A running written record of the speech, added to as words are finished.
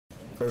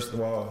First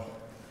of all,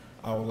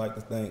 I would like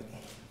to thank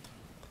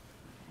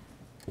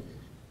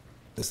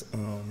this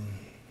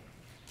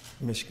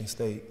Michigan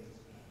State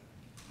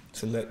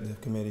Selective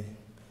Committee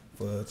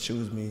for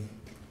choosing me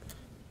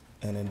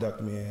and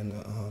inducting me in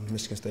the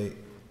Michigan State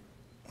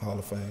Hall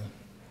of Fame.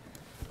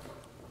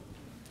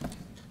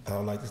 I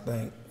would like to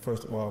thank,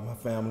 first of all, my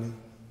family,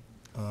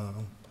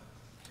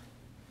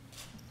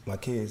 my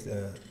kids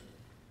that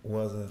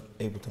wasn't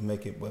able to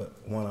make it, but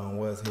one of them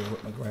was here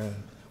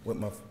with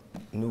my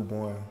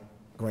newborn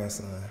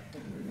grandson,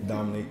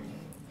 Dominic.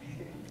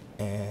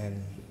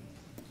 And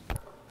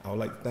I would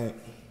like to thank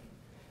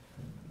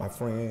my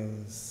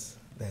friends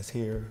that's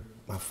here,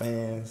 my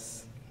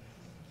fans,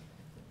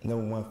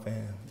 number one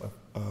fan.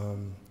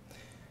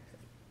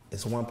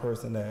 It's one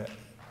person that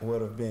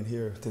would have been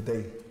here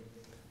today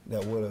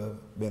that would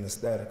have been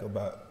ecstatic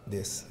about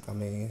this. I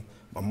mean,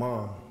 my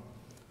mom,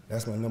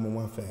 that's my number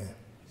one fan.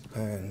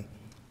 And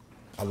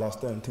I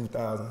lost her in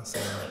 2000, so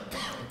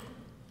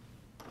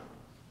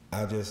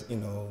I just,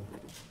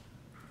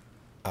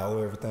 I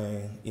owe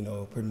everything,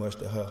 pretty much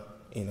to her,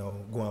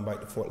 going back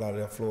to Fort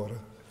Lauderdale, Florida.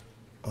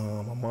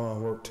 My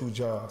mom worked 2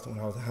 jobs when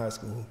I was in high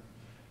school.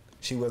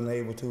 She wasn't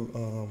able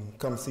to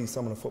come see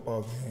some of the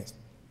football games.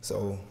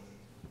 So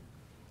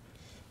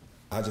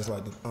I just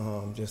like to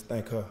just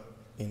thank her,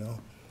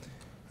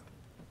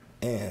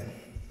 And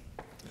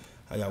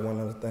I got one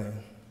other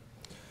thing.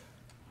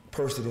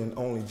 Percy didn't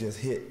only just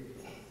hit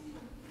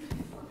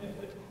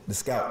the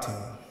scout team.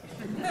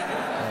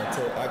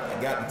 I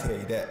got to tell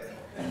you that.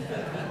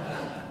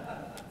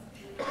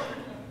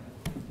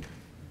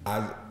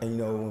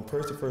 When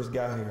Percy first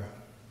got here,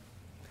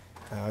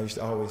 I used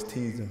to always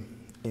tease him,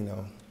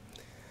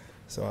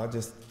 So I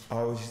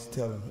always used to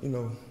tell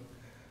him,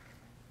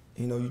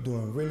 you're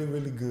doing really,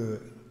 really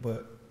good,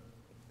 but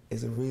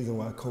it's a reason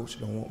why coach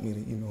don't want me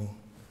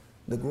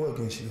to go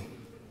against you,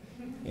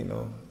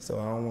 So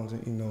I don't want to,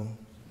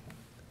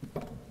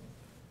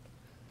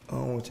 I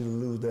don't want you to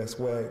lose that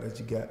swag that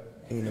you got,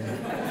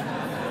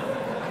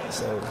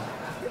 So,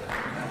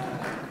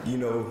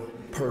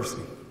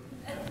 Percy.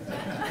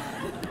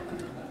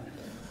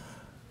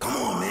 Come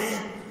on,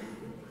 man.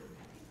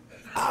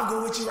 I'll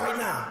go with you right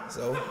now.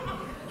 So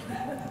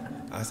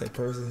I said,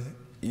 Percy,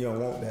 you don't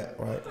want that,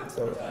 right?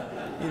 So,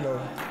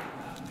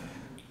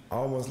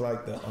 almost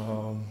like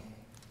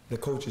the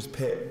coach's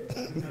pet.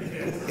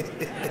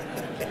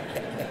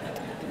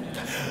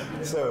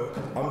 So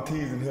I'm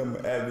teasing him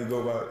as we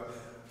go by.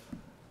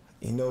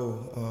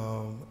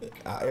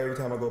 Every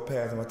time I go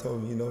past him, I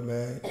told him,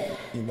 man,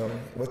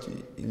 what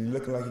you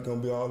looking like you're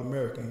gonna be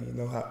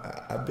All-American.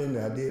 I've been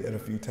there, I did that a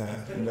few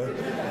times,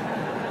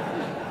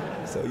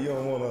 So you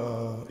don't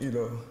wanna, you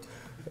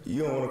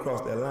don't wanna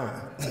cross that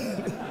line.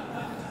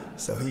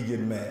 So he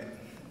getting mad.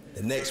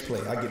 The next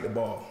play, I get the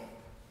ball.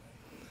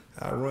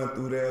 I run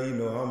through there,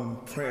 I'm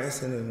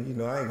prancing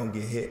and, I ain't gonna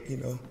get hit,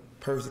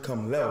 Percy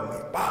come level me,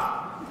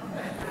 bop!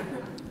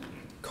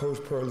 Coach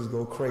Perlis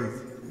go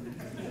crazy.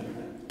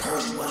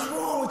 Percy, what's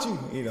wrong with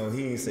you?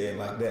 He ain't say it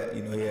like that.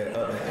 He had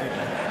other.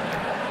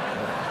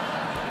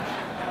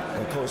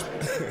 And Coach,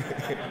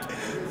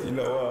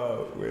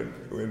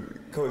 when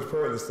Coach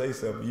Perlis say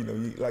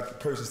something, like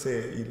Percy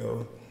said,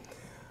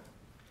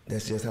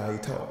 that's just how he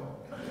talk.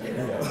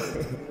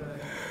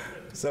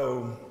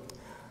 So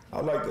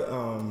I'd like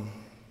to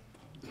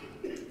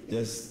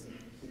just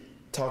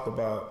talk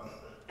about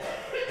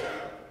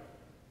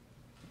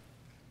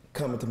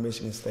coming to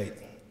Michigan State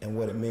and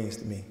what it means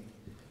to me.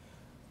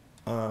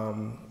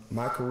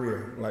 My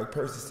career, like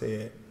Percy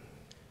said,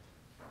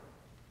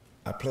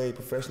 I played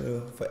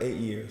professional for 8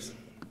 years.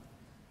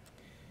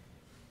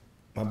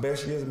 My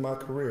best years of my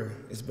career,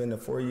 it's been the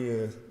 4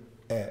 years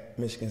at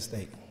Michigan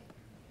State.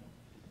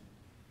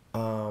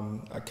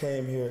 I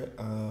came here,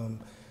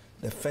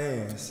 the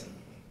fans,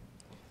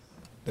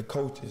 the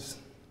coaches,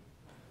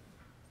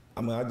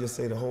 I just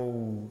say the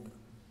whole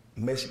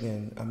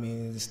Michigan,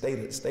 the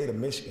state of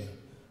Michigan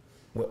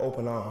with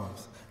open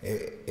arms.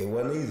 It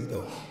wasn't easy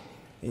though.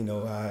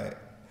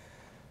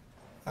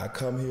 I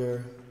come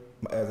here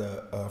as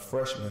a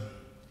freshman,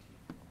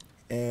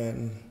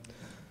 and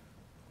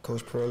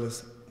Coach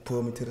Perlis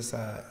pulled me to the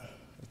side.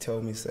 He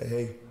told me, say,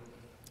 hey,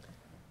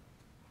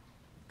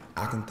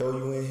 I can throw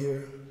you in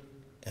here,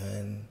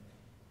 and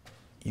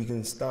you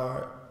can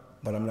start,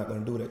 but I'm not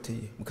going to do that to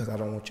you because I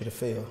don't want you to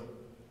fail.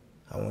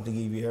 I want to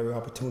give you every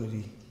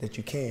opportunity that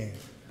you can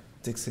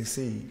to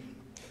succeed.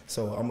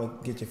 So I'm going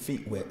to get your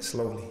feet wet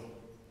slowly.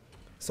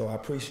 So I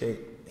appreciate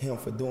him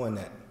for doing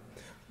that.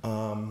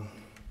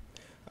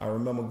 I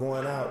remember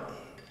going out,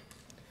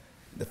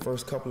 the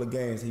first couple of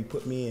games he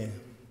put me in,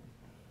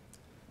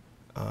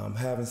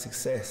 having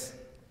success.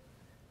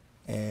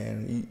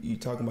 And you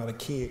talking about a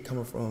kid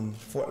coming from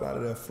Fort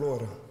Lauderdale,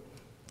 Florida.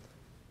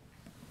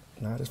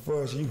 Not as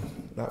far as you,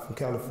 not from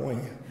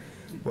California,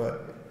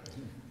 but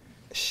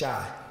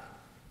shy.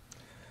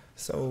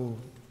 So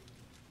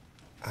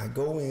I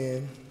go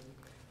in,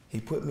 he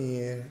put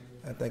me in,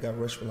 I think I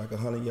rushed for like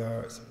 100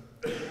 yards.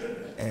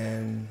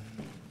 And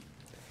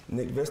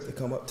Nick Vista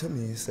come up to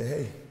me and say,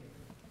 hey,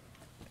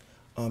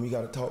 you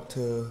got to talk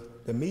to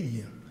the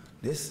media.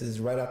 This is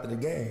right after the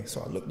game.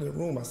 So I looked in the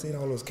room, I seen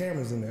all those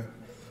cameras in there.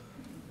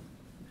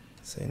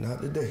 I said,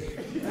 not today.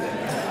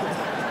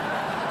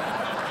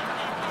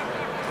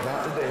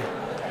 Not today.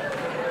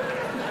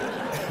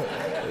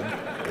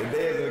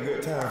 Today isn't a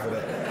good time for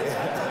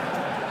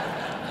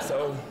that.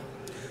 So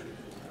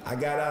I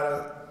got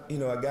out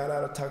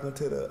of talking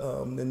to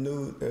the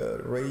new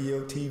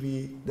radio,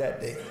 TV that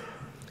day.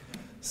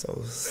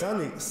 So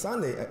Sunday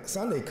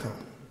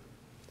come.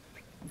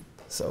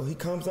 So he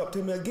comes up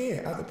to me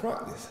again after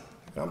practice.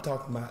 And I'm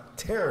talking about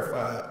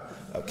terrified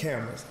of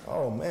cameras.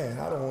 Oh man,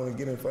 I don't want to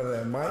get in front of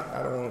that mic.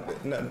 I don't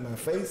want nothing in my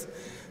face.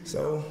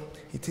 So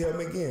he tell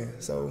me again.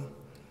 So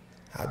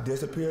I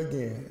disappear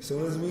again. As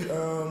soon as we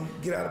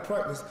get out of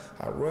practice,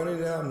 I run in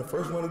there. I'm the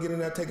first one to get in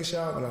there, take a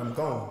shower, and I'm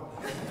gone.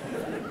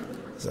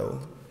 So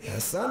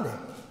that's Sunday.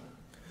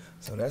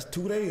 So that's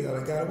 2 days I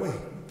done got away.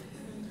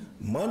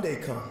 Monday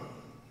come.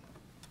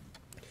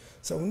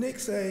 So Nick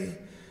say,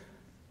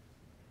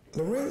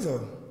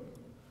 Lorenzo,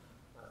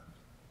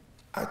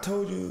 I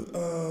told you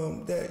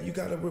that you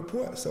got a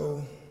report.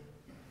 So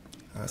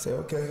I say,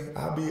 okay,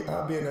 I'll be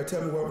in there.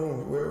 Tell me what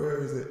room.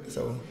 Where is it?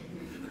 So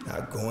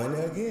I go in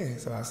there again.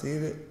 So I see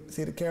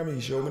the camera. He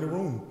showed me the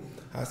room.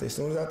 I say, as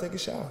soon as I take a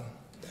shower.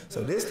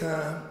 So this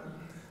time,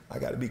 I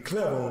got to be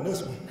clever on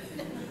this one.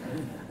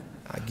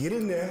 I get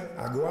in there.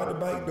 I go out the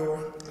back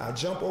door. I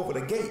jump over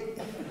the gate.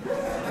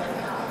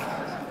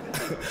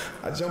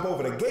 I jump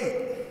over the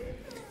gate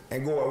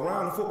and go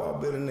around the football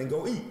building and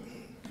go eat.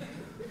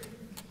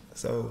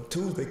 So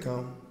Tuesday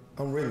come,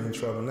 I'm really in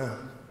trouble now.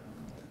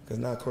 Because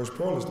now Coach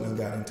Prolis done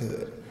got into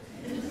it.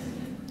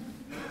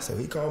 So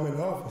he called me in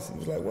the office. He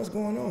was like, what's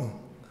going on?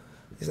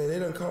 He said, they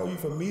done call you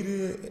for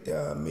media,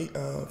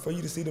 for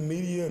you to see the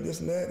media and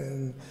this and that,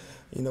 and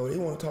they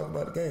want to talk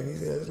about the game. He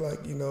said, it's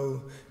like,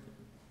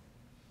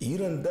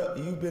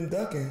 you've been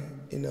ducking,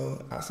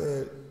 I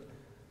said,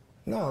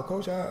 no,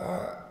 Coach,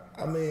 I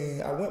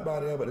went by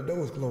there, but the door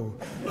was closed.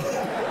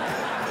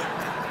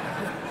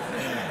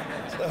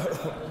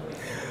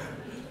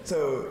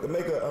 So to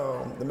make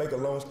a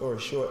long story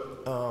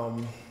short,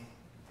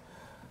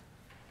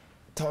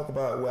 talk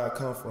about where I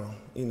come from,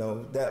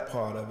 that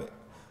part of it.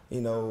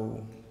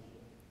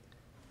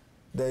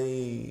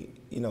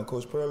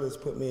 Coach Perlis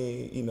put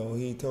me,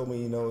 he told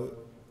me,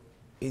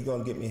 he's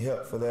gonna get me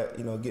help for that,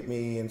 get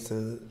me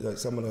into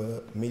some of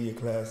the media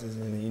classes,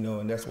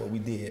 and that's what we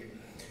did.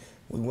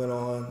 We went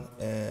on,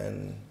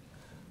 and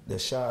the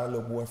shy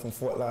little boy from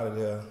Fort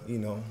Lauderdale,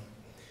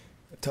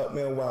 it took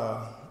me a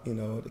while,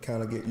 to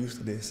kind of get used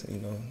to this,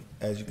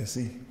 as you can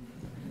see.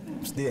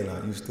 I'm still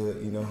not used to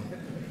it,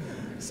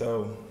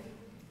 So,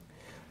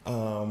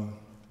 and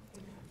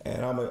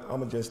I'm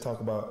gonna just talk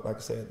about, like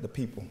I said, the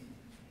people.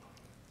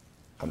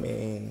 I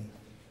mean,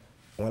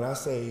 when I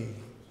say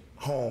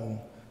home,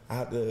 I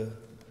have to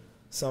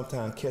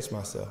sometimes catch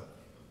myself.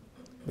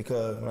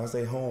 Because when I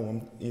say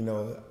home,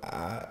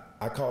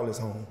 I call this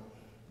home,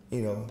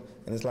 and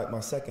it's like my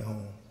second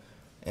home.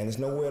 And there's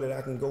nowhere that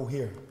I can go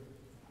here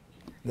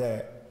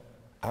that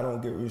I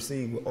don't get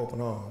received with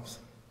open arms.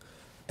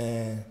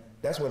 And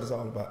that's what it's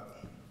all about.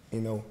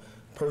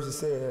 Percy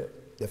said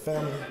the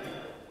family,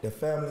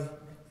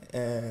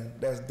 and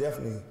that's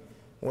definitely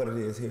what it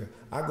is here.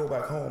 I go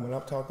back home and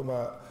I'm talking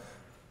about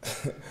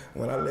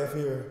when I left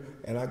here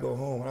and I go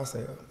home and I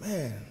say, oh,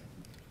 man,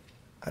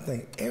 I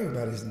think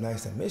everybody's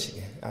nice in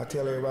Michigan. I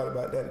tell everybody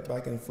about that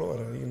back in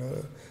Florida,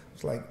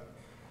 It's like,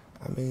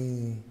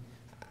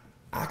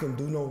 I can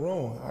do no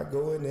wrong. I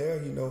go in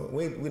there,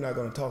 we're not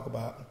gonna talk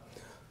about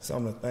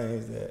some of the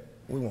things that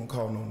we won't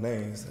call no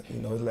names.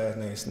 His last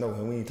name's Snow,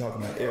 and we ain't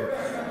talking about Eric.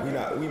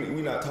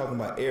 We not talking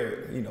about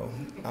Eric.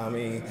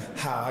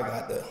 How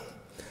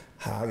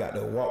I got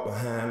to walk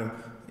behind him.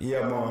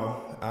 Yeah, Mom,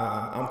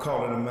 I'm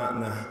calling him out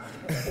now.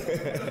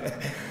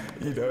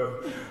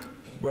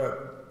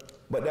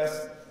 But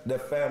that's the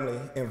family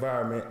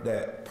environment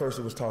that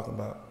Percy was talking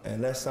about,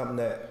 and that's something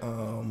that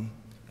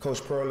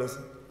Coach Perlis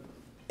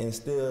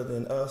instilled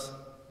in us,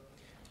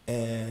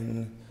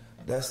 and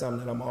that's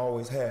something that I'm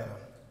always have.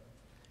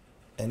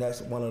 And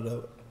that's one of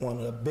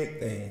the big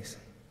things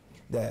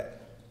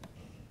that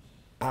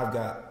I've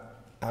got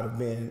out of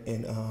being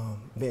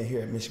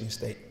here at Michigan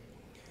State.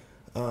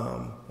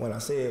 When I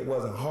say it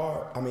wasn't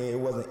hard, it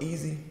wasn't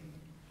easy.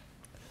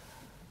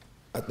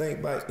 I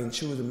think back in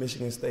choosing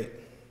Michigan State,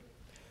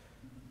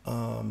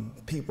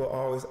 people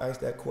always ask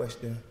that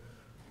question,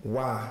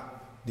 why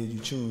did you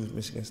choose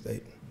Michigan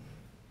State?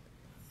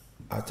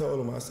 I told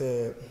them, I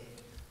said,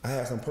 I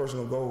had some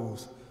personal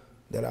goals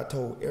that I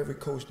told every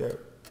coach that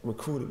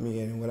recruited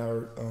me in when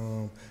I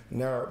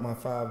narrowed my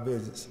 5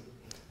 visits.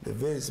 The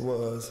visits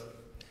was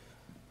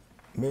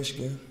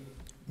Michigan,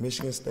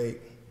 Michigan State,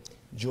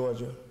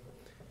 Georgia,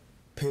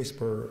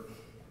 Pittsburgh,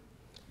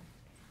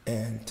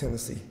 and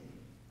Tennessee.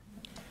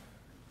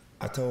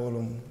 I told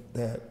them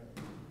that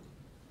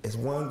it's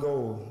one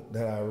goal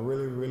that I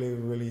really, really,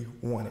 really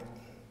wanted,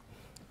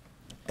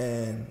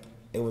 and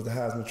it was the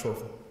Heisman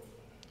Trophy.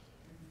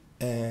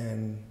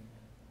 And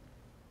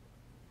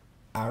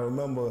I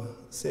remember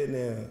sitting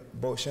in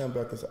Bo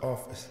Schembechler's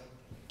office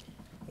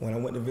when I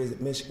went to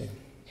visit Michigan,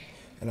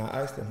 and I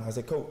asked him, I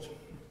said, Coach,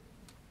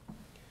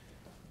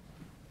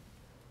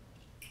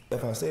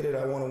 if I say that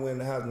I want to win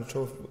the Heisman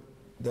Trophy,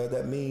 does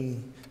that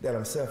mean that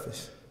I'm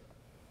selfish?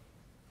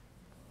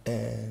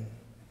 And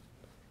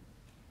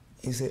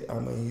he said,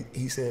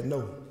 he said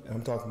no. And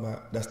I'm talking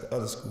about, that's the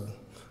other school.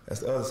 That's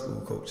the other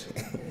school coach.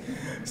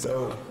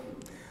 So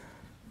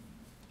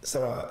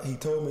he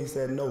told me, he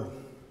said no.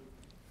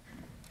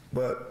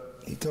 But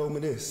he told me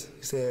this.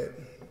 He said,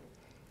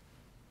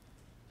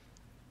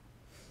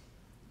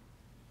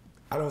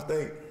 I don't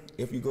think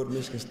if you go to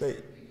Michigan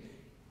State,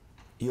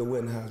 you'll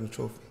win the Heisman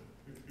Trophy.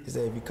 He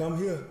said, if you come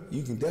here,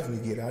 you can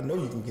definitely get it. I know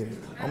you can get it.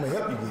 I'm gonna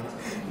help you get it,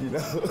 you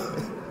know?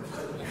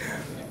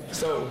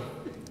 So,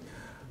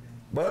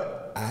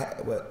 but I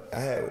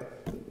had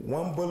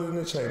one bullet in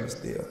the chamber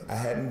still. I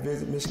hadn't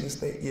visited Michigan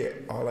State yet.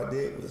 All I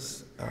did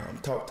was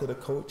talk to the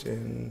coach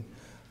and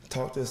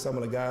talk to some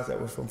of the guys that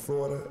were from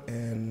Florida,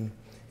 and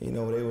you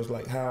know, they was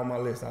like high on my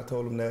list. I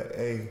told them that,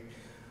 hey,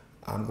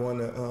 I'm going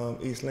to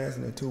East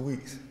Lansing in 2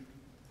 weeks,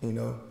 you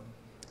know?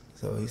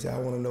 So he said, I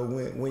want to know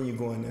when you're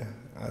going there.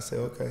 I said,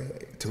 okay,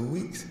 2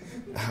 weeks,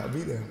 I'll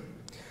be there.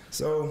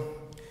 So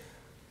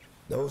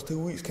those 2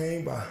 weeks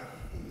came by.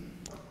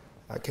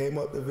 I came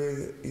up to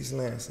visit East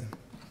Lansing.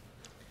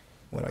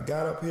 When I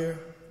got up here,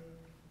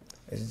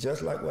 it's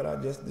just like what I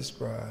just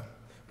described.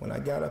 When I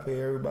got up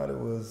here, everybody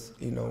was,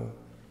 you know,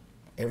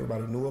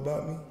 everybody knew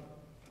about me.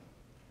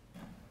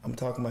 I'm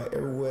talking about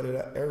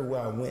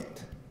everywhere I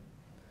went.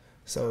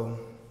 So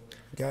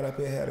got up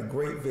here, had a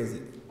great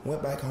visit,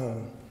 went back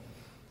home.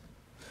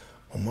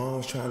 My mom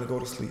was trying to go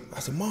to sleep. I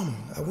said, Mama,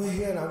 I went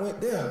here and I went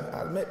there.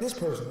 I met this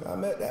person, I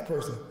met that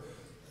person.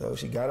 So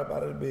she got up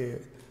out of the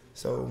bed.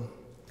 So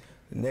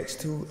the next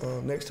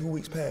two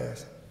weeks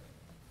passed.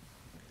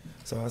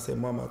 So I said,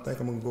 Mama, I think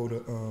I'm gonna go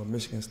to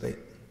Michigan State.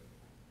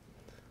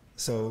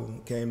 So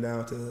came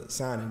down to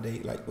signing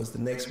date, like was the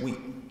next week.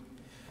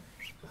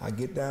 I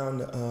get down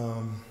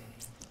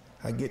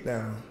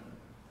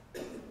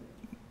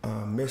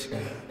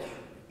Michigan.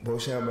 Bo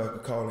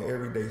Schembechler calling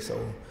every day.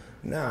 So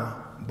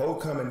now Bo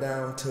coming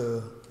down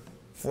to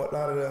Fort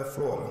Lauderdale,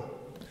 Florida.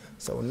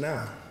 So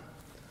now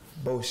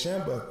Bo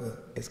Schembechler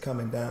is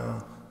coming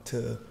down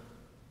to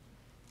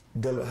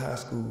Dillard High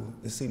School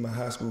to see my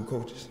high school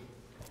coaches.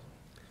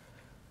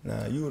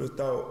 Now you would have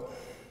thought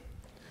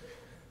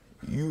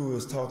you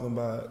was talking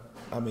about,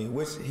 I mean,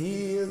 which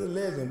he is a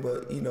legend,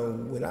 but you know,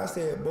 when I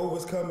said Bo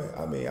was coming,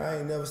 I mean, I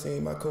ain't never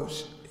seen my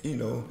coach, you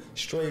know,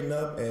 straighten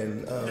up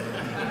and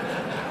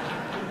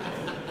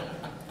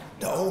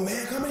the old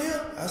man coming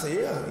here? I said,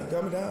 yeah, he's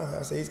coming down.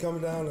 I said, he's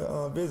coming down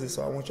to visit,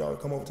 so I want y'all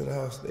to come over to the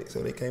house.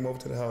 So they came over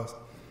to the house.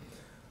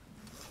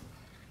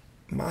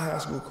 My high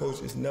school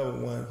coach is never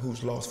one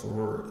who's lost for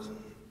words.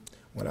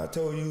 When I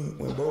told you,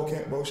 when Bo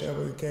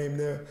Schembechler came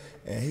there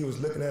and he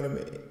was looking at him,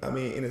 I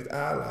mean, in his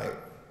eye, like,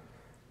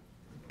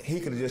 he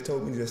could have just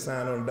told me to just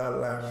sign on the dotted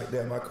line right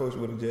there. My coach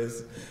would have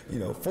just, you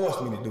know,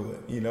 forced me to do it,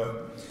 you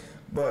know.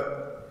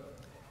 But,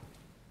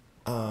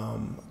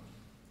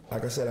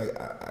 like I said,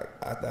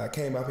 after I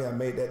came up here, I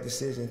made that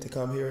decision to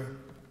come here.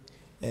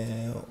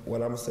 And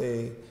what I'm gonna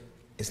say,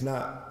 it's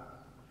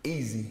not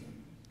easy.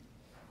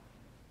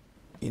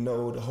 You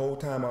know, the whole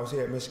time I was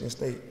here at Michigan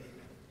State,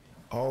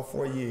 all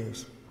 4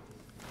 years,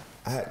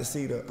 I had to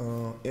see the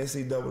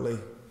NCAA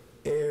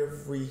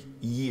every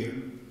year.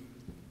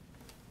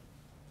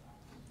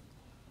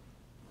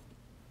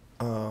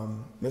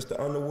 Mr.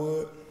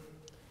 Underwood,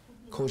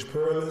 Coach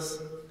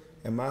Perlis,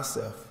 and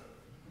myself.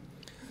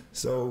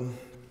 So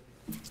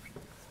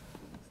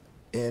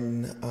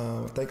in,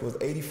 I think it was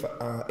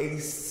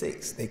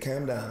 86, they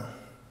came down.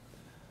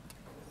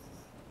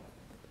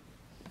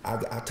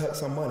 I took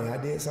some money, I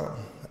did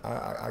something.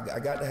 I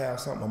got to have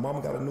something. My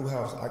mama got a new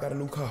house, I got a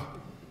new car.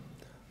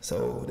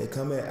 So they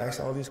come in and ask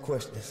all these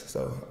questions.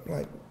 So I'm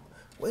like,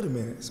 wait a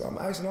minute. So I'm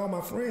asking all my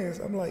friends,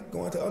 I'm like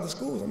going to other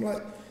schools. I'm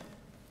like,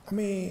 I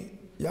mean,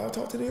 y'all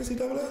talk to the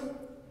NCAA?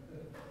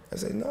 I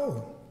said,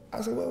 no. I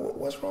said, well,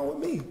 what's wrong with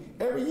me?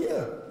 Every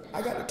year,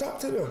 I got to talk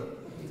to them.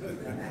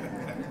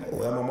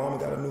 Well, my mama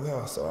got a new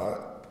house.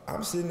 So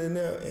I'm sitting in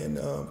there in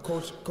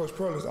Coach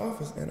Perlis'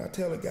 office, and I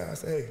tell the guy, I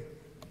say, hey,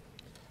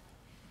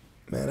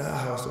 man, our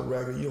house so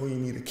ragged, you don't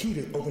even need a key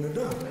to open the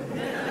door.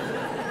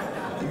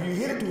 If you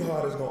hit it too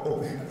hard, it's gonna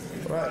open,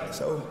 right?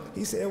 So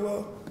he said,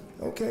 well,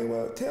 okay,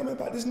 well, tell me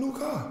about this new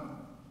car.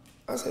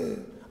 I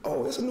said,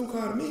 oh, it's a new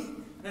car to me.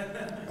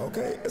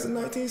 Okay, it's a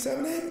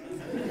 1978.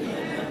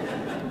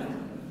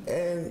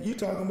 And you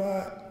talking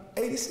about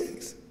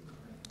 86,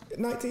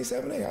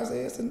 1978. I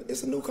said,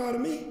 it's a new car to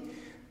me.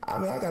 I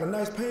mean, I got a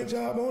nice paint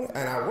job on it,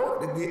 and I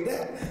worked to get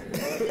that.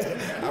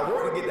 I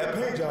worked to get that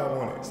paint job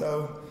on it.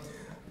 So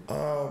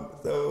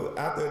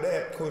after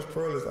that, Coach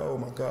Perlis, oh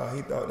my God,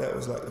 he thought that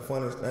was like the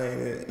funniest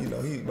thing. And, you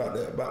know, he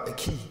about the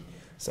key.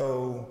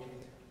 So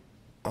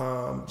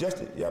just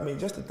the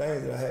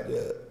things that I had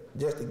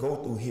to go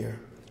through here,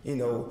 you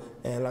know,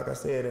 and like I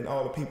said, and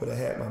all the people that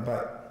had my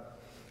back.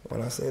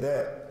 When I say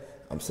that,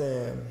 I'm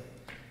saying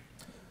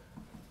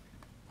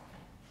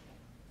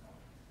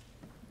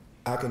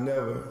I can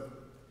never,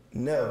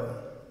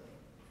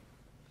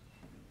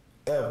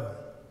 ever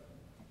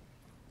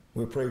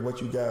repay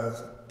what you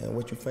guys and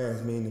what you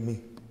fans mean to me,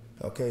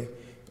 okay?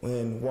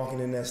 When walking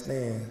in that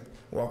stand,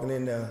 walking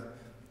in there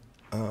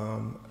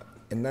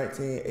in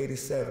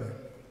 1987,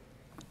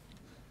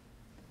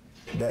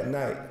 that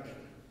night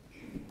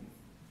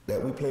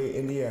that we played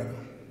Indiana,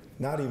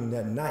 not even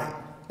that night,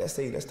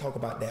 let's talk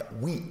about that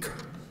week.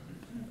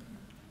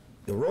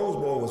 The Rose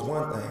Bowl was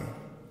one thing,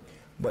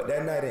 but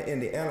that night in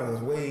Indiana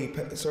was way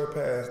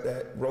surpassed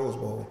that Rose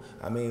Bowl.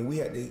 I mean, we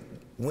had to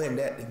win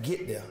that to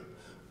get there,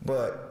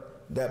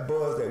 but that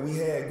buzz that we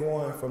had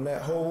going from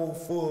that whole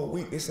full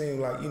week, it seemed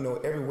like, you know,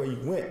 everywhere you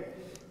went,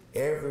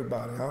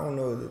 everybody, I don't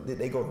know, did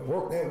they go to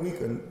work that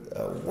week or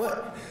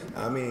what?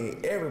 I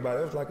mean,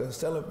 everybody, it was like a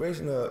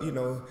celebration of, you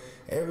know,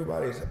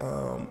 everybody's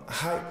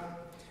hype.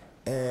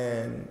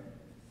 And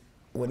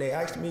when they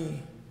asked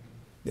me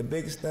the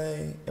biggest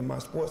thing in my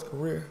sports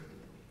career,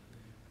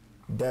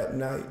 that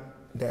night,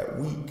 that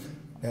week,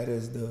 that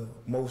is the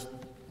most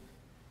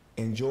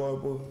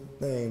enjoyable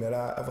thing that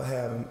I ever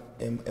had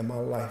in my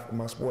life, in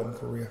my sporting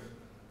career.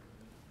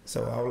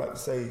 So I would like to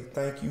say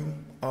thank you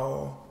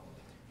all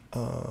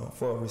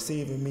for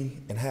receiving me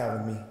and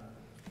having me.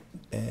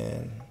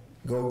 And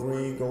go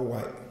green, go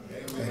white.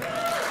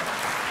 Okay.